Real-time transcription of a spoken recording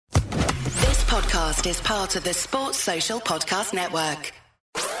podcast is part of the Sports Social Podcast Network.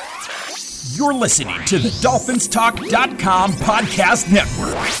 You're listening to the DolphinsTalk.com podcast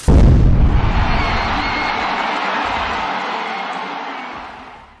network.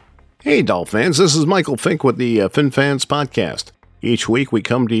 Hey, Dolphins, this is Michael Fink with the FinFans Podcast. Each week we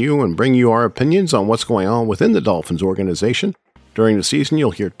come to you and bring you our opinions on what's going on within the Dolphins organization. During the season,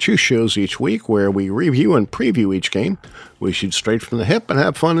 you'll hear 2 shows each week where we review and preview each game. We shoot straight from the hip and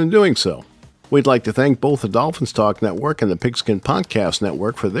have fun in doing so. We'd like to thank both the Dolphins Talk Network and the Pigskin Podcast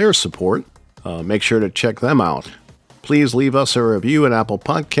Network for their support. Make sure to check them out. Please leave us a review at Apple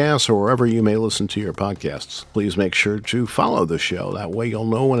Podcasts or wherever you may listen to your podcasts. Please make sure to follow the show. That way you'll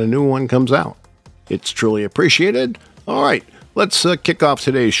know when a new one comes out. It's truly appreciated. All right, let's kick off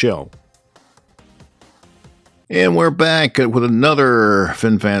today's show. And we're back with another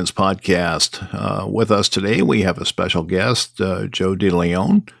FinFans podcast. With us today, we have a special guest, Joe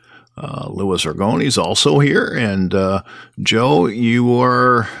Deleone. Louis Argoni's also here. And Joe, you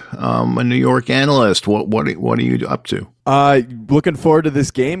are a New York analyst. What are you up to? Looking forward to this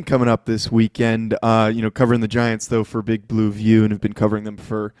game coming up this weekend. Covering the Giants, though, for Big Blue View, and have been covering them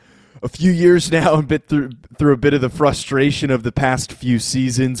for a few years now, and through a bit of the frustration of the past few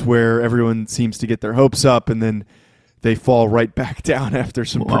seasons where everyone seems to get their hopes up and then they fall right back down after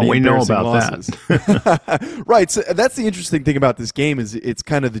some pretty embarrassing losses. That. Right, so that's the interesting thing about this game is it's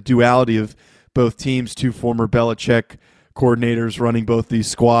kind of the duality of both teams. 2 former Belichick coordinators running both these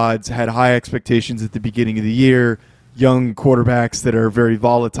squads, had high expectations at the beginning of the year, young quarterbacks that are very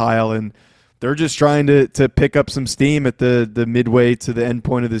volatile, and they're just trying to pick up some steam at the midway to the end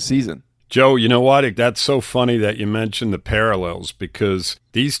point of the season. Joe, you know what? That's so funny that you mentioned the parallels because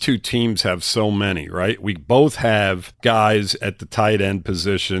these 2 teams have so many, right? We both have guys at the tight end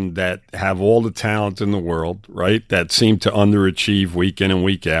position that have all the talent in the world, right? That seem to underachieve week in and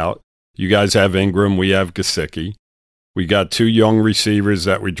week out. You guys have Ingram. We have Gesicki. We got 2 young receivers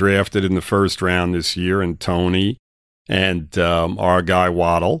that we drafted in the first round this year, and Tony and our guy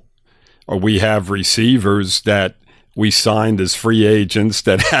Waddle. Or we have receivers that we signed as free agents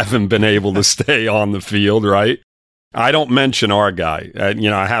that haven't been able to stay on the field, right? I don't mention our guy.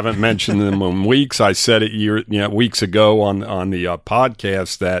 I haven't mentioned him in weeks. I said it weeks ago on the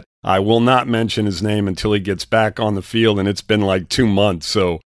podcast that I will not mention his name until he gets back on the field, and it's been like 2 months.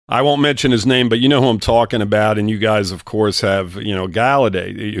 So I won't mention his name, but you know who I'm talking about, and you guys, of course, have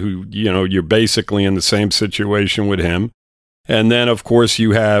Galladay, who you're basically in the same situation with him. And then, of course,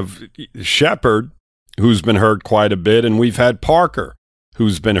 you have Shepard, who's been hurt quite a bit, and we've had Parker,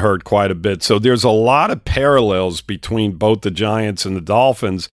 who's been hurt quite a bit. So there's a lot of parallels between both the Giants and the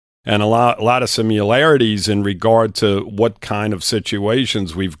Dolphins, and a lot of similarities in regard to what kind of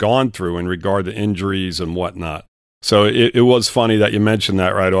situations we've gone through in regard to injuries and whatnot. So it was funny that you mentioned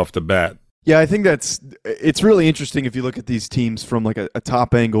that right off the bat. Yeah, I think it's really interesting if you look at these teams from like a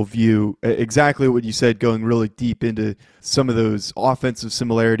top angle view, exactly what you said, going really deep into some of those offensive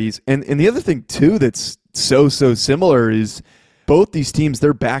similarities. And the other thing too that's so similar is both these teams,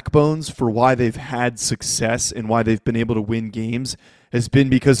 their backbones for why they've had success and why they've been able to win games has been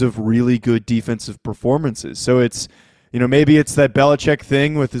because of really good defensive performances. So it's, maybe it's that Belichick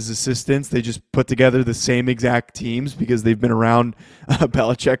thing with his assistants. They just put together the same exact teams because they've been around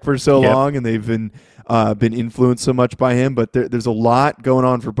Belichick for so long, and they've been influenced so much by him. But there's a lot going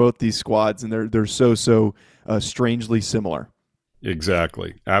on for both these squads, and they're so strangely similar.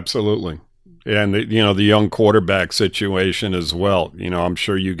 Exactly, absolutely, and the young quarterback situation as well. I'm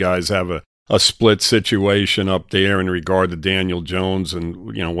sure you guys have a split situation up there in regard to Daniel Jones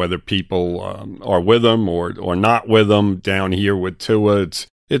and, whether people are with him or not with him down here with Tua.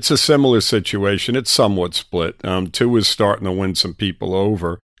 It's a similar situation. It's somewhat split. Tua's starting to win some people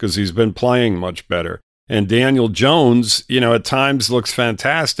over because he's been playing much better. And Daniel Jones, at times looks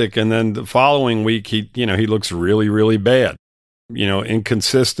fantastic. And then the following week, he looks really, really bad.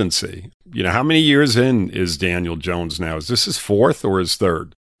 Inconsistency. How many years in is Daniel Jones now? Is this his 4th or his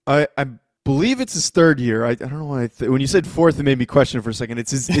 3rd? I believe it's his 3rd year. I don't know why. When you said 4th, it made me question it for a second.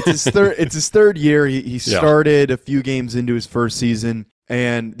 It's his third. It's his 3rd year. He started a few games into his first season,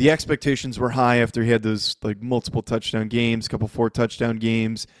 and the expectations were high after he had those multiple touchdown games, couple 4 touchdown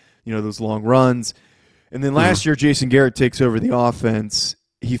games, those long runs, and then last year Jason Garrett takes over the offense.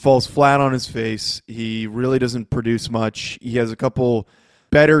 He falls flat on his face. He really doesn't produce much. He has a couple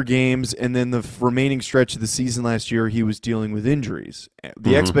better games, and then the remaining stretch of the season last year, he was dealing with injuries.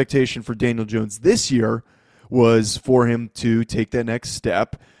 The expectation for Daniel Jones this year was for him to take that next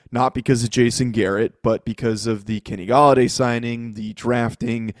step, not because of Jason Garrett, but because of the Kenny Golladay signing, the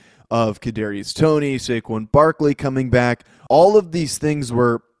drafting of Kadarius Toney, Saquon Barkley coming back. All of these things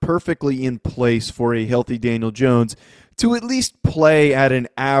were perfectly in place for a healthy Daniel Jones to at least play at an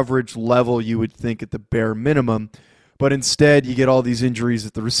average level, you would think, at the bare minimum. But instead, you get all these injuries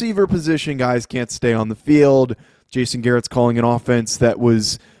at the receiver position. Guys can't stay on the field. Jason Garrett's calling an offense that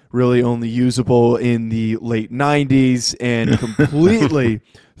was really only usable in the late 90s and completely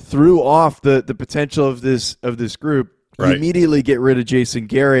threw off the potential of this group. Right. You immediately get rid of Jason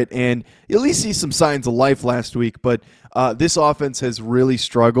Garrett, and you at least see some signs of life last week. But this offense has really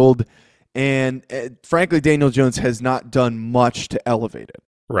struggled, and frankly, Daniel Jones has not done much to elevate it.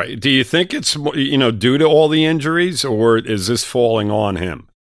 Right. Do you think it's due to all the injuries, or is this falling on him,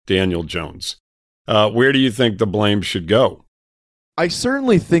 Daniel Jones? Where do you think the blame should go? I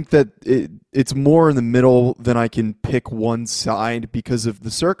certainly think that it's more in the middle than I can pick one side, because of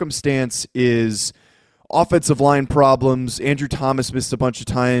the circumstance is offensive line problems. Andrew Thomas missed a bunch of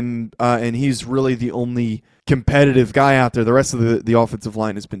time, and he's really the only competitive guy out there. The rest of the offensive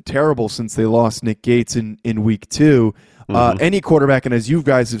line has been terrible since they lost Nick Gates in week 2. Any quarterback, and as you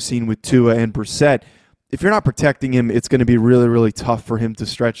guys have seen with Tua and Brissett, if you're not protecting him, it's going to be really, really tough for him to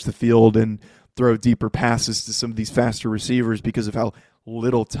stretch the field and throw deeper passes to some of these faster receivers because of how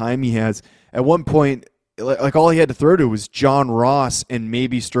little time he has. At one point, like all he had to throw to was John Ross and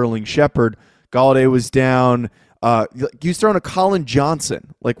maybe Sterling Shepard. Galladay was down. He was throwing to Colin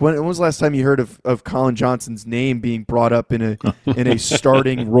Johnson. Like when was the last time you heard of Colin Johnson's name being brought up in a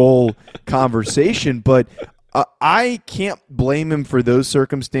starting role conversation? But I can't blame him for those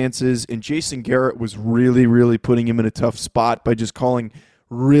circumstances. And Jason Garrett was really, really putting him in a tough spot by just calling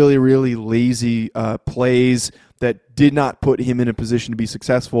really, really lazy plays that did not put him in a position to be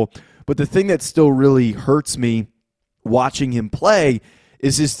successful. But the thing that still really hurts me watching him play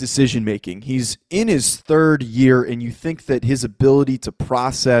is his decision-making. He's in his third year, and you think that his ability to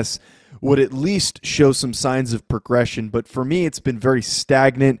process would at least show some signs of progression. But for me, it's been very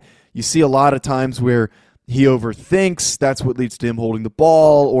stagnant. You see a lot of times where he overthinks. That's what leads to him holding the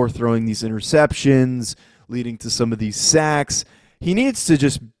ball or throwing these interceptions, leading to some of these sacks. He needs to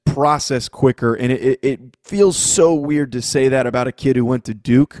just process quicker, and it feels so weird to say that about a kid who went to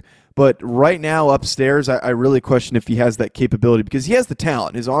Duke. But right now upstairs, I really question if he has that capability, because he has the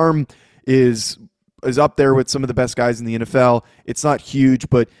talent. His arm is up there with some of the best guys in the NFL. It's not huge,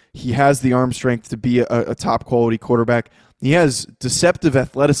 but he has the arm strength to be a top-quality quarterback. He has deceptive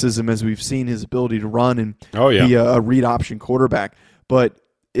athleticism, as we've seen his ability to run and be a read option quarterback. But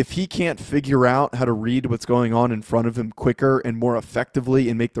if he can't figure out how to read what's going on in front of him quicker and more effectively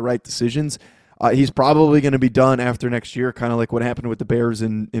and make the right decisions, he's probably going to be done after next year, kind of like what happened with the Bears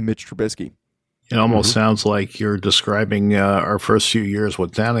and Mitch Trubisky. It almost sounds like you're describing our first few years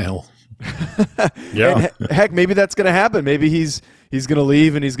with Tannehill. Yeah. And heck, maybe that's going to happen. Maybe he's going to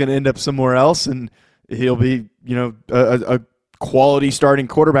leave and he's going to end up somewhere else, and he'll be a quality starting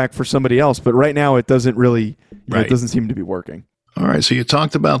quarterback for somebody else. But right now, it doesn't really it doesn't seem to be working. All right, so you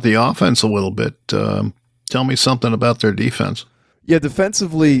talked about the offense a little bit. Tell me something about their defense. Yeah,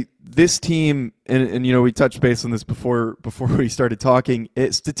 defensively, this team, and we touched base on this before we started talking.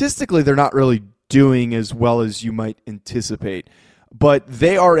 Statistically, they're not really doing as well as you might anticipate, but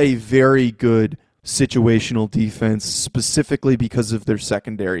they are a very good situational defense, specifically because of their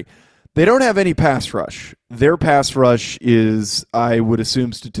secondary. They don't have any pass rush. Their pass rush is, I would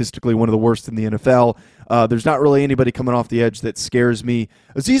assume, statistically one of the worst in the NFL. There's not really anybody coming off the edge that scares me.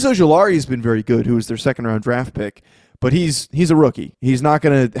 Azeez Ojulari has been very good, who was their second-round draft pick, but he's a rookie. He's not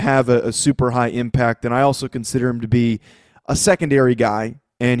going to have a super high impact, and I also consider him to be a secondary guy,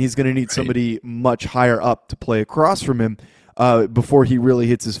 and he's going to need somebody much higher up to play across from him before he really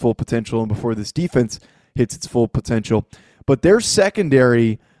hits his full potential and before this defense hits its full potential. But their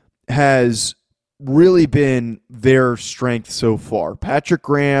secondary has really been their strength so far. Patrick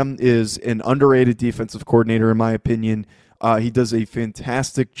Graham is an underrated defensive coordinator, in my opinion. He does a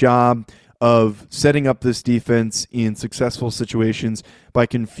fantastic job of setting up this defense in successful situations by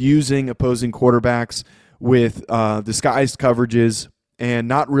confusing opposing quarterbacks with disguised coverages and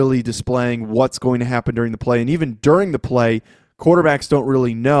not really displaying what's going to happen during the play. And even during the play, quarterbacks don't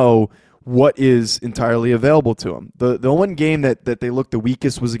really know what is entirely available to them. The one game that they looked the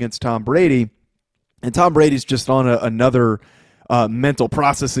weakest was against Tom Brady, and Tom Brady's just on another mental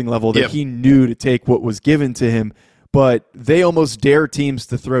processing level that he knew to take what was given to him, but they almost dare teams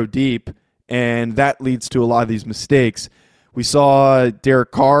to throw deep, and that leads to a lot of these mistakes. We saw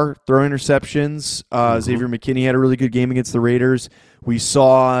Derek Carr throw interceptions. Xavier McKinney had a really good game against the Raiders. We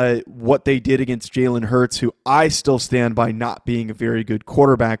saw what they did against Jalen Hurts, who I still stand by not being a very good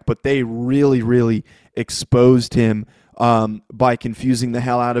quarterback, but they really, really exposed him by confusing the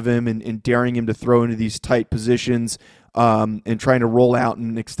hell out of him and daring him to throw into these tight positions. and trying to roll out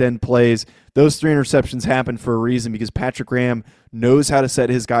and extend plays. Those 3 interceptions happen for a reason because Patrick Graham knows how to set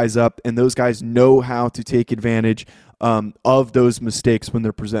his guys up, and those guys know how to take advantage of those mistakes when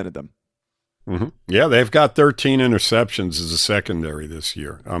they're presented them. Mm-hmm. Yeah, they've got 13 interceptions as a secondary this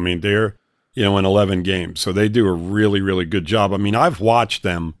year. I mean, they're, in 11 games. So they do a really, really good job. I mean, I've watched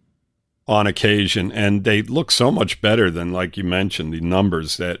them on occasion, and they look so much better than, like you mentioned, the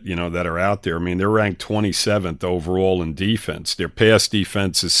numbers that, that are out there. I mean, they're ranked 27th overall in defense. Their pass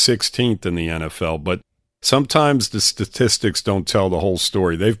defense is 16th in the NFL, but sometimes the statistics don't tell the whole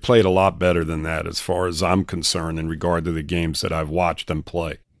story. They've played a lot better than that as far as I'm concerned in regard to the games that I've watched them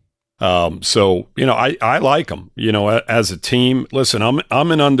play. So, I like them, as a team. Listen,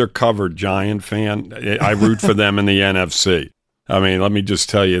 I'm an undercover Giant fan. I root for them in the NFC. I mean, let me just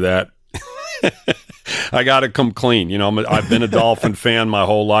tell you that. I got to come clean. I've been a Dolphin fan my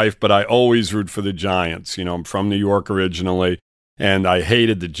whole life, but I always root for the Giants. I'm from New York originally, and I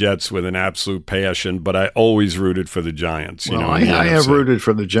hated the Jets with an absolute passion, but I always rooted for the Giants. I have rooted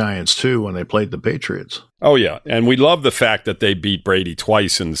for the Giants, too, when they played the Patriots. Oh, yeah. And we love the fact that they beat Brady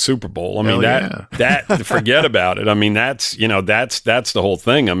twice in the Super Bowl. I mean, that forget about it. I mean, that's the whole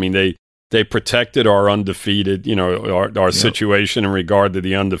thing. I mean, they protected our undefeated, our situation in regard to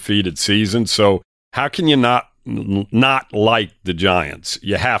the undefeated season. So how can you not like the Giants?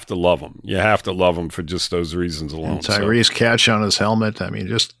 You have to love them. You have to love them for just those reasons alone. And Tyree's catch on his helmet. I mean,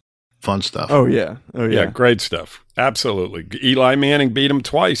 just fun stuff. Oh, yeah. Yeah, great stuff. Absolutely. Eli Manning beat him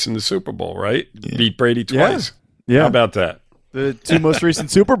twice in the Super Bowl, right? Yeah. Beat Brady twice. Yeah. How about that? The 2 most recent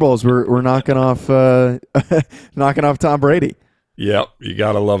Super Bowls were knocking off Tom Brady. Yep, you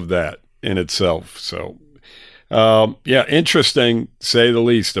got to love that in itself. So, interesting, say the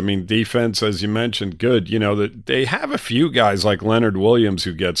least. I mean, defense, as you mentioned, good. That they have a few guys like Leonard Williams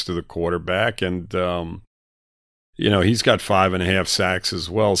who gets to the quarterback, and he's got 5.5 sacks as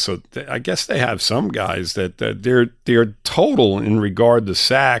well. So I guess they have some guys that their total in regard to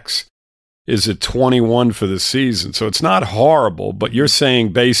sacks is at 21 for the season. So it's not horrible, but you're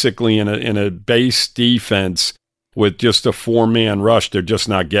saying basically in a base defense with just a 4-man rush, they're just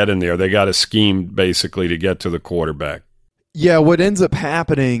not getting there. They got a scheme basically to get to the quarterback. Yeah, what ends up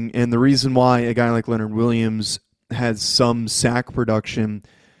happening, and the reason why a guy like Leonard Williams has some sack production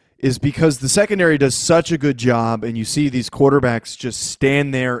is because the secondary does such a good job, and you see these quarterbacks just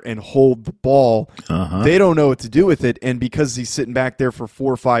stand there and hold the ball. They don't know what to do with it, and because he's sitting back there for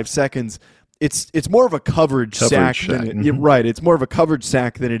 4 or 5 seconds, it's more of a coverage sack. Right, it's more of a coverage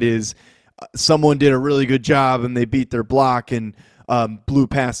sack than it is someone did a really good job and they beat their block and blew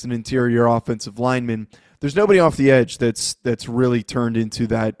past an interior offensive lineman. There's nobody off the edge that's really turned into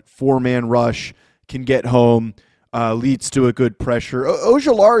that 4-man rush, can get home, leads to a good pressure.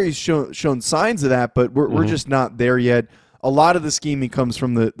 Ojulari's shown signs of that, but we're just not there yet. A lot of the scheming comes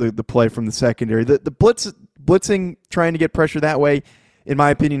from the play from the secondary. The blitzing, trying to get pressure that way, in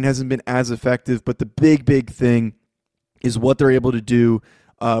my opinion, hasn't been as effective, but the big thing is what they're able to do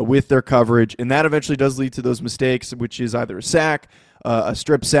with their coverage, and that eventually does lead to those mistakes, which is either a sack, a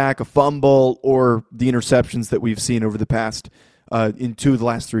strip sack, a fumble, or the interceptions that we've seen over the past in 2 of the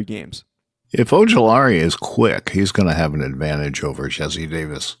last 3 games. If Ojulari is quick, he's going to have an advantage over Jesse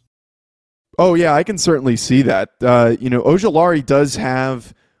Davis. Oh, yeah, I can certainly see that. Ojulari does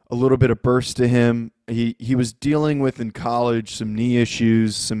have a little bit of burst to him. He was dealing with in college some knee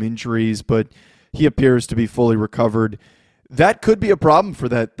issues, some injuries, but he appears to be fully recovered. That could be a problem for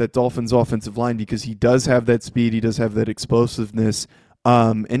that Dolphins offensive line because he does have that speed, he does have that explosiveness,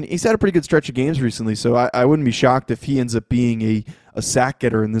 and he's had a pretty good stretch of games recently, so I wouldn't be shocked if he ends up being a sack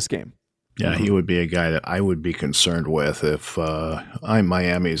getter in this game. Yeah, he would be a guy that I would be concerned with if I'm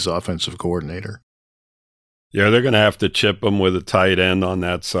Miami's offensive coordinator. Yeah, they're going to have to chip him with a tight end on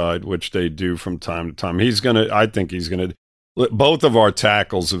that side, which they do from time to time. I think he's going to. Both of our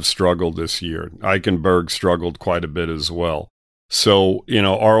tackles have struggled this year. Eichenberg struggled quite a bit as well. So,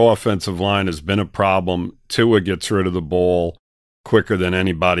 our offensive line has been a problem. Tua gets rid of the ball quicker than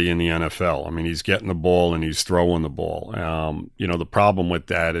anybody in the NFL. I mean, he's getting the ball and he's throwing the ball. The problem with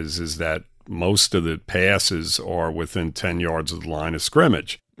that is that most of the passes are within 10 yards of the line of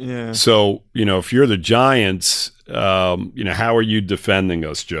scrimmage. Yeah. So, if you're the Giants, how are you defending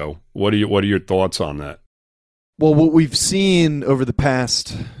us, Joe? What are your thoughts on that? Well, what we've seen over the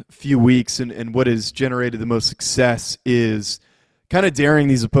past few weeks and what has generated the most success is kind of daring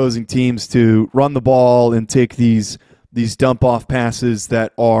these opposing teams to run the ball and take these dump-off passes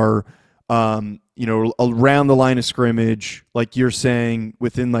that are, around the line of scrimmage, like you're saying,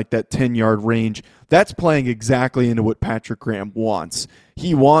 within like that 10-yard range. That's playing exactly into what Patrick Graham wants.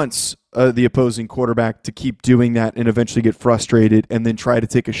 He wants the opposing quarterback to keep doing that and eventually get frustrated and then try to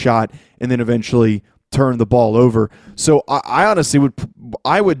take a shot and then eventually turn the ball over. So I honestly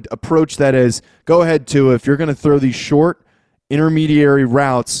would approach that as, go ahead, Tua, if you're going to throw these short intermediary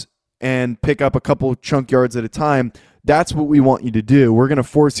routes and pick up a couple chunk yards at a time, that's what we want you to do. We're going to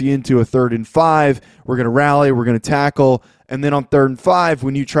force you into a 3rd and 5. We're going to rally. We're going to tackle. And then on 3rd and 5,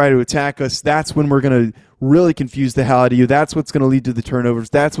 when you try to attack us, that's when we're going to really confuse the hell out of you. That's what's going to lead to the turnovers.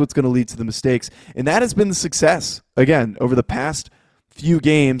 That's what's going to lead to the mistakes. And that has been the success, again, over the past few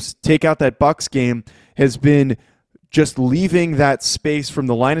games. Take out that Bucs game, has been just leaving that space from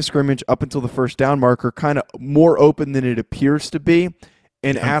the line of scrimmage up until the first down marker kind of more open than it appears to be,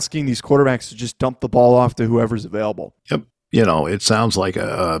 and asking these quarterbacks to just dump the ball off to whoever's available. Yep. It sounds like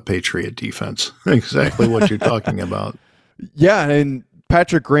a Patriot defense. Exactly what you're talking about. Yeah, and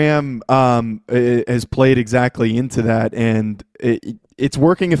Patrick Graham has played exactly into that, and it's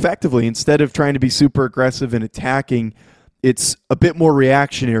working effectively. Instead of trying to be super aggressive and attacking, it's a bit more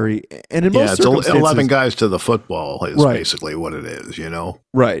reactionary. And in most circumstances, 11 guys to the football is basically what it is,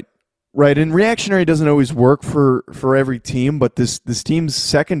 Right, and reactionary doesn't always work for every team, but this team's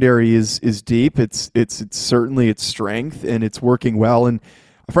secondary is deep. It's certainly its strength, and it's working well. And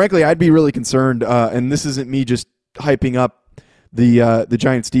frankly, I'd be really concerned. And this isn't me just hyping up the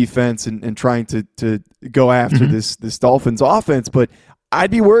Giants defense and trying to go after this Dolphins offense, but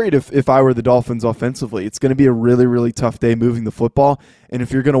I'd be worried if I were the Dolphins offensively. It's going to be a really, really tough day moving the football, and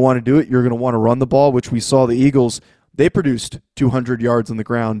if you're going to want to do it, you're going to want to run the ball, which we saw the Eagles. They produced 200 yards on the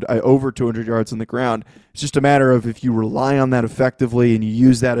ground, over 200 yards on the ground. It's just a matter of if you rely on that effectively and you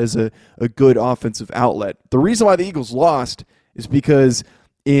use that as a good offensive outlet. The reason why the Eagles lost is because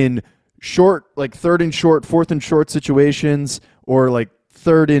in short, like 3rd and short, 4th and short situations, or like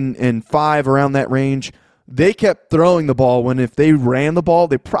 3rd and 5 around that range, they kept throwing the ball when if they ran the ball,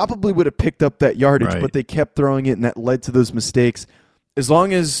 they probably would have picked up that yardage, but they kept throwing it, and that led to those mistakes. As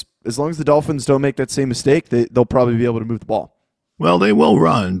long as the Dolphins don't make that same mistake, they'll probably be able to move the ball. Well, they will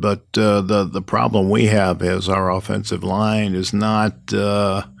run, but the problem we have is our offensive line is not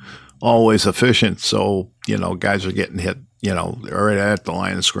always efficient. So, guys are getting hit, right at the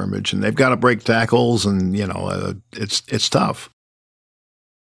line of scrimmage, and they've got to break tackles, and, it's tough.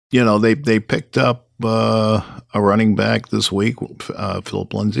 They picked up a running back this week,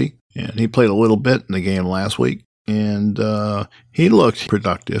 Philip Lindsay, and he played a little bit in the game last week. And he looked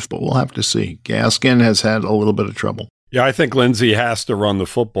productive, but we'll have to see. Gaskin has had a little bit of trouble. Yeah, I think Lindsey has to run the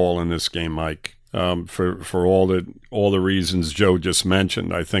football in this game, Mike, for all the reasons Joe just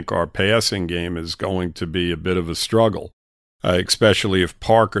mentioned. I think our passing game is going to be a bit of a struggle, especially if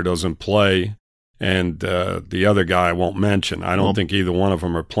Parker doesn't play, and the other guy I won't mention. I don't think either one of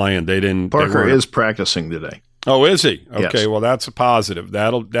them are playing. Parker is practicing today. Oh, is he? Okay, yes. Well, that's a positive.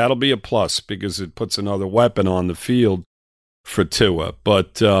 That'll be a plus because it puts another weapon on the field for Tua.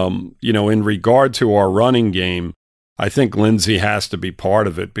 But, in regard to our running game, I think Lindsey has to be part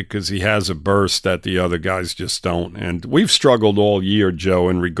of it because he has a burst that the other guys just don't. And we've struggled all year, Joe,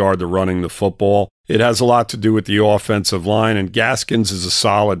 in regard to running the football. It has a lot to do with the offensive line, and Gaskins is a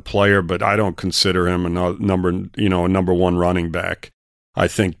solid player, but I don't consider him a number one running back. I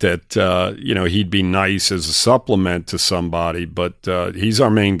think that, he'd be nice as a supplement to somebody, but he's our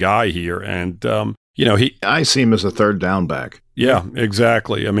main guy here. And, I see him as a 3rd down back. Yeah,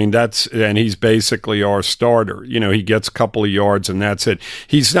 exactly. I mean, and he's basically our starter. He gets a couple of yards and that's it.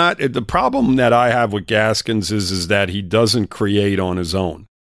 He's not, the problem that I have with Gaskins is that he doesn't create on his own.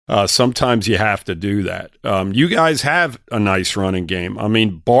 Sometimes you have to do that. You guys have a nice running game. I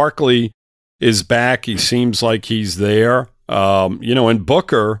mean, Barkley is back. He seems like he's there. And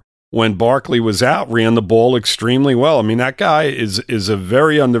Booker, when Barkley was out, ran the ball extremely well. I mean, that guy is a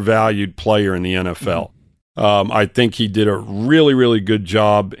very undervalued player in the NFL. I think he did a really, really good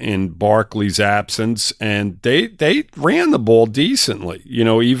job in Barkley's absence, and they ran the ball decently,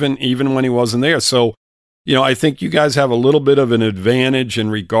 even when he wasn't there. So, I think you guys have a little bit of an advantage in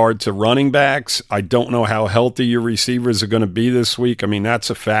regard to running backs. I don't know how healthy your receivers are going to be this week. I mean, that's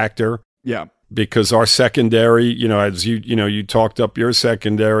a factor. Yeah. Because our secondary, as you talked up your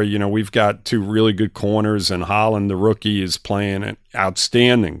secondary, we've got 2 really good corners, and Holland, the rookie, is playing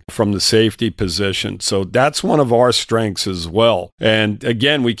outstanding from the safety position. So that's one of our strengths as well. And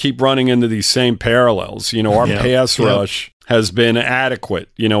again, we keep running into these same parallels. Our pass rush has been adequate,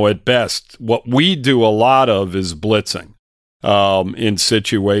 at best. What we do a lot of is blitzing. In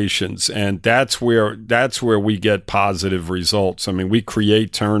situations, and that's where we get positive results. I mean, we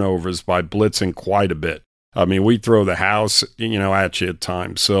create turnovers by blitzing quite a bit. I mean, we throw the house, at you at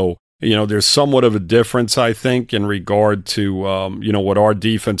times. So, there's somewhat of a difference, I think, in regard to, what our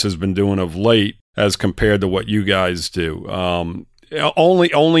defense has been doing of late as compared to what you guys do.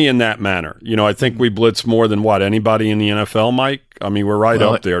 Only in that manner. I think we blitz more than anybody in the NFL, Mike. I mean, we're right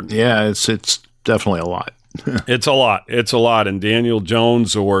up there. Yeah, it's definitely a lot. It's a lot. It's a lot. And Daniel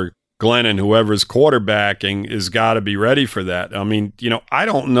Jones or Glennon, whoever's quarterbacking, has got to be ready for that. I mean, I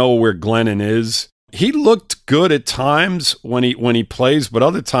don't know where Glennon is. He looked good at times when he plays, but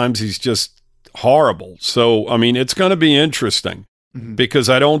other times he's just horrible. So, I mean, it's going to be interesting because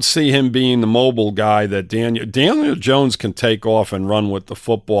I don't see him being the mobile guy that Daniel Jones can take off and run with the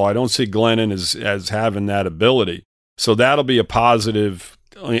football. I don't see Glennon as having that ability. So that'll be a positive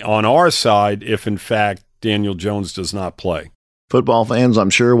on our side if, in fact, Daniel Jones does not play. Football fans, I'm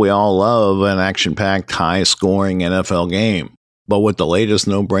sure we all love an action-packed, high-scoring NFL game. But with the latest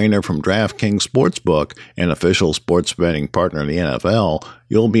no-brainer from DraftKings Sportsbook, an official sports betting partner of the NFL,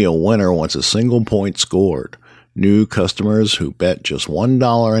 you'll be a winner once a single point scored. New customers who bet just $1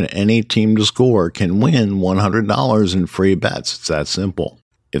 on any team to score can win $100 in free bets. It's that simple.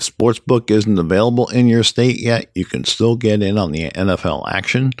 If Sportsbook isn't available in your state yet, you can still get in on the NFL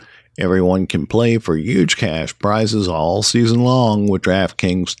action. Everyone can play for huge cash prizes all season long with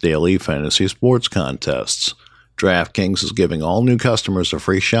DraftKings daily fantasy sports contests. DraftKings is giving all new customers a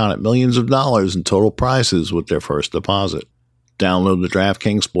free shot at millions of dollars in total prizes with their first deposit. Download the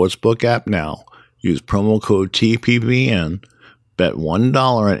DraftKings Sportsbook app now. Use promo code TPVN. Bet $1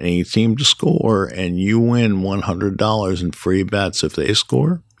 on any team to score, and you win $100 in free bets. If they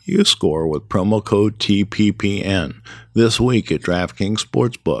score, you score with promo code TPPN. This week at DraftKings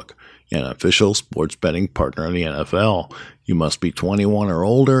Sportsbook, an official sports betting partner of the NFL. You must be 21 or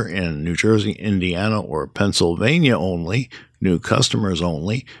older in New Jersey, Indiana, or Pennsylvania only. New customers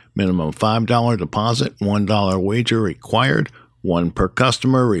only. Minimum $5 deposit, $1 wager required. One per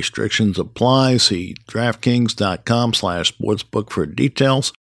customer. Restrictions apply. See DraftKings.com/sportsbook for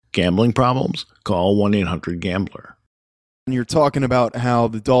details. Gambling problems? Call 1-800-GAMBLER. And you're talking about how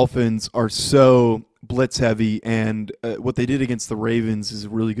the Dolphins are so blitz heavy, and what they did against the Ravens is a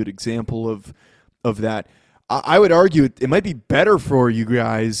really good example of that. I would argue it might be better for you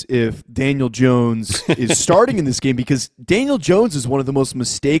guys if Daniel Jones is starting in this game, because Daniel Jones is one of the most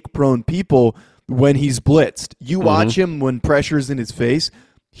mistake-prone people when he's blitzed. You watch him when pressure's in his face,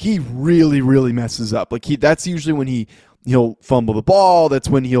 he really, really messes up. Like that's usually when he'll fumble the ball. That's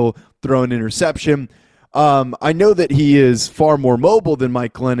when he'll throw an interception. I know that he is far more mobile than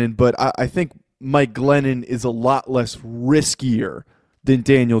Mike Glennon, but I think Mike Glennon is a lot less riskier than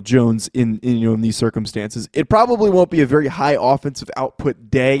Daniel Jones in these circumstances. It probably won't be a very high offensive output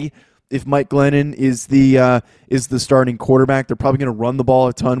day if Mike Glennon is the starting quarterback. They're probably going to run the ball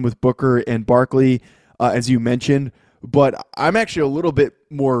a ton with Booker and Barkley, as you mentioned. But I'm actually a little bit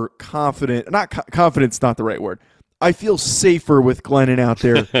more confident. Confident's not the right word. I feel safer with Glennon out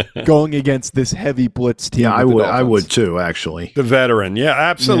there going against this heavy blitz team. Yeah, I would too, actually. The veteran. Yeah,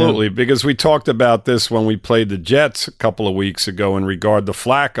 absolutely. Yeah. Because we talked about this when we played the Jets a couple of weeks ago in regard to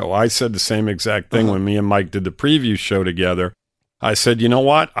Flacco. I said the same exact thing when me and Mike did the preview show together. I said, you know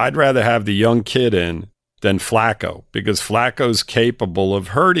what? I'd rather have the young kid in than Flacco, because Flacco's capable of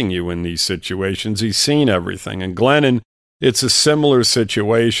hurting you in these situations. He's seen everything. And Glennon, it's a similar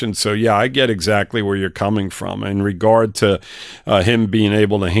situation. So, yeah, I get exactly where you're coming from in regard to him being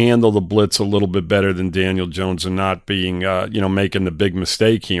able to handle the blitz a little bit better than Daniel Jones and not being, making the big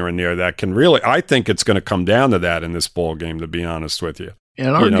mistake here and there. That can really, I think it's going to come down to that in this ball game, to be honest with you.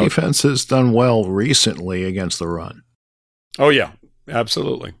 And our defense has done well recently against the run. Oh, yeah,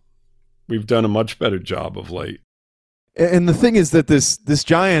 absolutely. We've done a much better job of late. And the thing is that this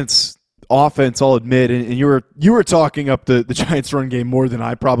Giants offense, I'll admit, and you were talking up the Giants run game more than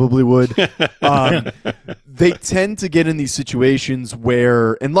I probably would. They tend to get in these situations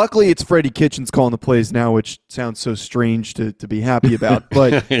where, and luckily it's Freddie Kitchens calling the plays now, which sounds so strange to be happy about.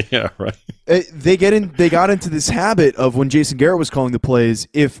 But yeah, right. They got into this habit of when Jason Garrett was calling the plays,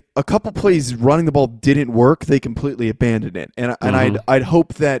 if a couple plays running the ball didn't work, they completely abandoned it. And I'd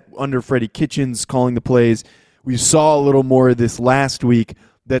hope that under Freddie Kitchens calling the plays, we saw a little more of this last week,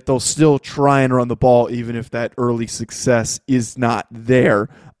 that they'll still try and run the ball even if that early success is not there.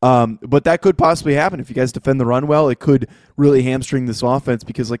 But that could possibly happen if you guys defend the run well. It could really hamstring this offense,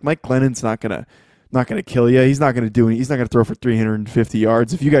 because like Mike Glennon's not gonna kill you. He's not gonna do it. He's not gonna throw for 350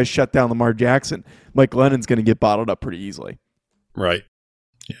 yards. If you guys shut down Lamar Jackson, Mike Glennon's gonna get bottled up pretty easily. Right.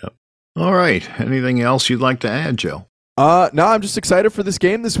 Yeah. All right. Anything else you'd like to add, Joe? No, I'm just excited for this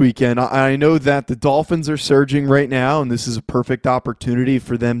game this weekend. I know that the Dolphins are surging right now, and this is a perfect opportunity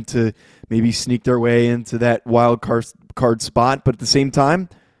for them to maybe sneak their way into that wild card spot. But at the same time,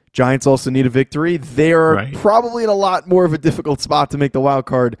 Giants also need a victory. They're probably in a lot more of a difficult spot to make the wild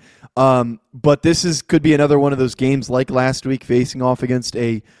card. But this could be another one of those games like last week, facing off against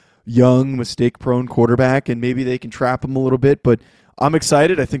a young, mistake-prone quarterback, and maybe they can trap him a little bit. But I'm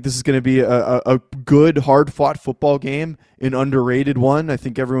excited. I think this is going to be a good, hard-fought football game, an underrated one. I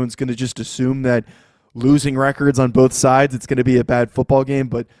think everyone's going to just assume that losing records on both sides, it's going to be a bad football game.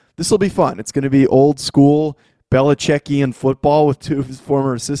 But this will be fun. It's going to be old-school Belichickian football with two of his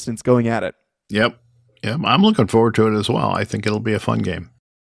former assistants going at it. Yep. I'm looking forward to it as well. I think it'll be a fun game.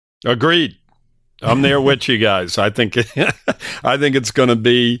 Agreed. I'm there with you guys. I think it's going to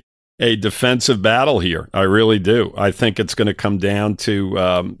be a defensive battle here. I really do. I think it's going to come down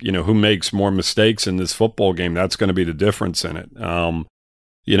to who makes more mistakes in this football game. That's going to be the difference in it.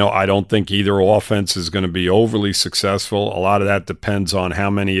 I don't think either offense is going to be overly successful. A lot of that depends on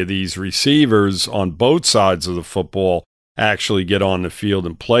how many of these receivers on both sides of the football actually get on the field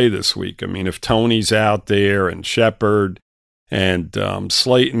and play this week. I mean, if Tony's out there and Shepard and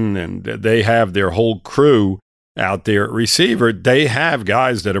Slayton, and they have their whole crew out there at receiver, they have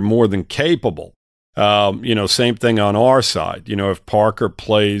guys that are more than capable. Same thing on our side. If Parker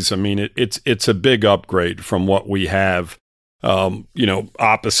plays, I mean, it's a big upgrade from what we have,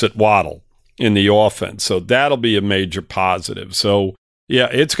 opposite Waddle in the offense. So that'll be a major positive. So, yeah,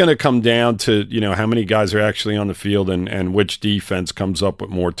 it's going to come down to, how many guys are actually on the field and which defense comes up with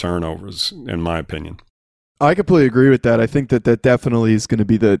more turnovers, in my opinion. I completely agree with that. I think that definitely is going to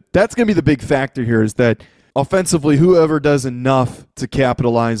be that's going to be the big factor here, is that offensively, whoever does enough to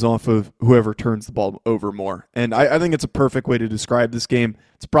capitalize off of whoever turns the ball over more. And I think it's a perfect way to describe this game.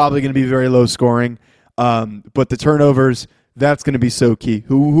 It's probably going to be very low scoring, but the turnovers, that's going to be so key.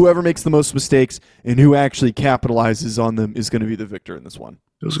 Whoever makes the most mistakes and who actually capitalizes on them is going to be the victor in this one.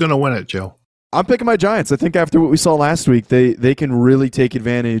 Who's going to win it, Joe? I'm picking my Giants. I think after what we saw last week, they can really take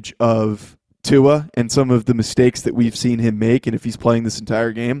advantage of Tua and some of the mistakes that we've seen him make. And if he's playing this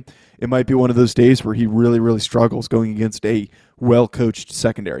entire game, it might be one of those days where he really, really struggles going against a well-coached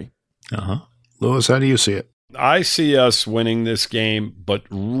secondary. Lewis, how do you see it? I see us winning this game, but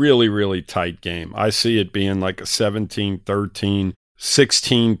really, really tight game. I see it being like a 17-13,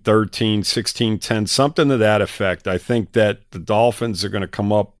 16-13, 16-10, something to that effect. I think that the Dolphins are going to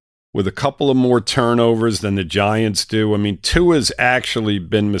come up with a couple of more turnovers than the Giants do. I mean, Tua's actually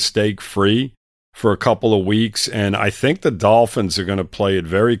been mistake-free for a couple of weeks, and I think the Dolphins are going to play it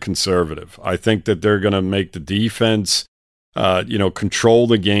very conservative. I think that they're going to make the defense, control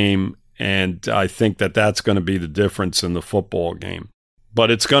the game, and I think that that's going to be the difference in the football game. But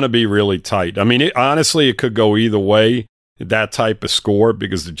it's going to be really tight. I mean, honestly, it could go either way, that type of score,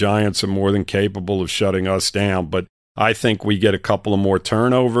 because the Giants are more than capable of shutting us down. But I think we get a couple of more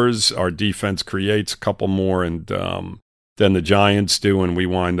turnovers. Our defense creates a couple more, and than the Giants do, and we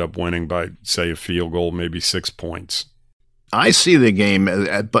wind up winning by, say, a field goal, maybe 6 points. I see the game,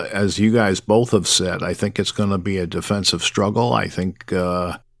 but as you guys both have said, I think it's going to be a defensive struggle. I think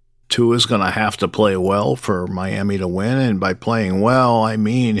Tua's going to have to play well for Miami to win, and by playing well, I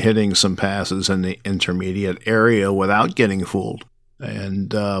mean hitting some passes in the intermediate area without getting fooled.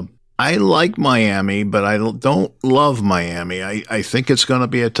 And I like Miami, but I don't love Miami. I think it's going to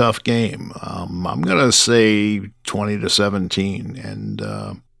be a tough game. I'm going to say 20-17, and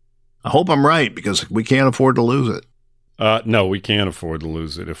I hope I'm right, because we can't afford to lose it. No, we can't afford to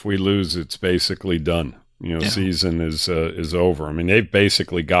lose it. If we lose, it's basically done. Season is over. I mean, they've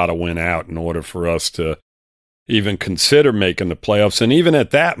basically got to win out in order for us to even consider making the playoffs. And even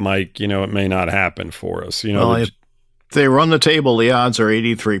at that, Mike, it may not happen for us. If they run the table, the odds are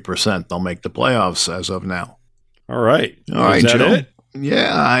 83% they'll make the playoffs as of now. All right, Joe. It?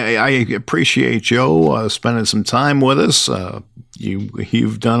 Yeah, I appreciate Joe spending some time with us.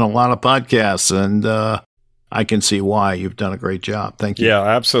 You've done a lot of podcasts, and I can see why. You've done a great job. Thank you. Yeah,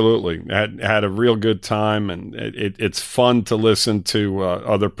 absolutely. Had a real good time, and it's fun to listen to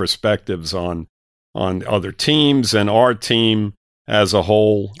other perspectives on other teams and our team as a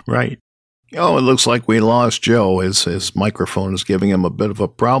whole. Right. Oh, it looks like we lost Joe. His microphone is giving him a bit of a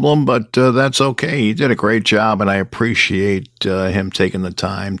problem, but that's okay. He did a great job, and I appreciate him taking the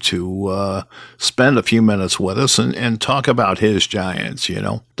time to spend a few minutes with us and talk about his Giants.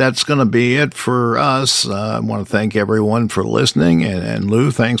 That's going to be it for us. I want to thank everyone for listening, and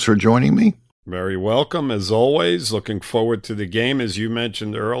Lou, thanks for joining me. Very welcome, as always. Looking forward to the game. As you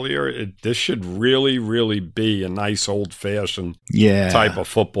mentioned earlier, this should really, really be a nice old-fashioned type of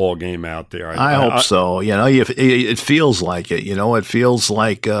football game out there. I hope so. It feels like it. It feels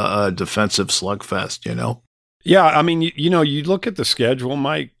like a defensive slugfest, Yeah, I mean, you look at the schedule,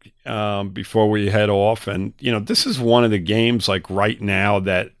 Mike, before we head off, and this is one of the games like right now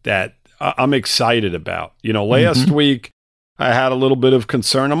that I'm excited about. Last week I had a little bit of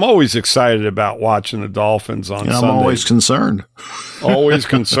concern. I'm always excited about watching the Dolphins on Sunday. I'm always concerned. Always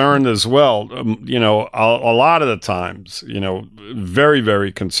concerned as well. A lot of the times, very,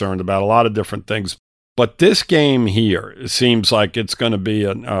 very concerned about a lot of different things. But this game here, it seems like it's going to be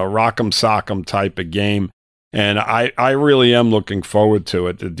a rock'em sock'em type of game. And I really am looking forward to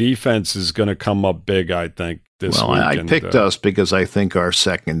it. The defense is going to come up big, I think, this week. I picked us because I think our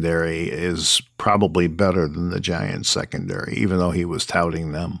secondary is probably better than the Giants' secondary, even though he was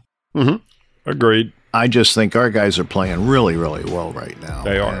touting them. Mm-hmm. Agreed. I just think our guys are playing really, really well right now.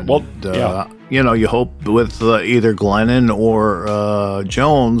 They are. And, you hope with either Glennon or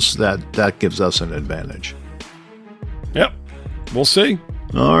Jones that gives us an advantage. Yep. We'll see.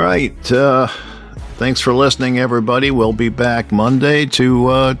 All right. Thanks for listening, everybody. We'll be back Monday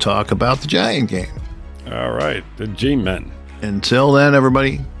to talk about the Giant game. All right. The G-Men. Until then,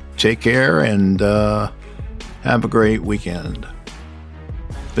 everybody, take care and have a great weekend.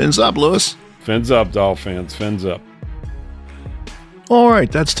 Fins up, Lewis. Fins up, Dolphins. Fins up. All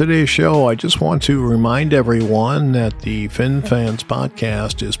right, that's today's show. I just want to remind everyone that the FinFans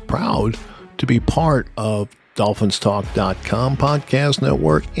podcast is proud to be part of DolphinsTalk.com podcast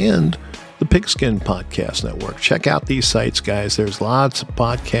network and the Pigskin Podcast Network. Check out these sites, guys. There's lots of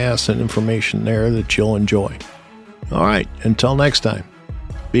podcasts and information there that you'll enjoy. All right, until next time,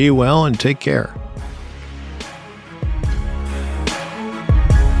 be well and take care.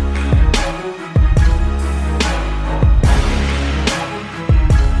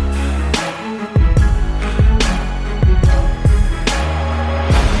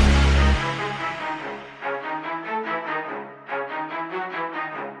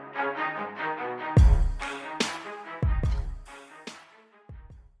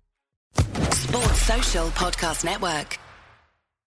 Sports Social Podcast Network.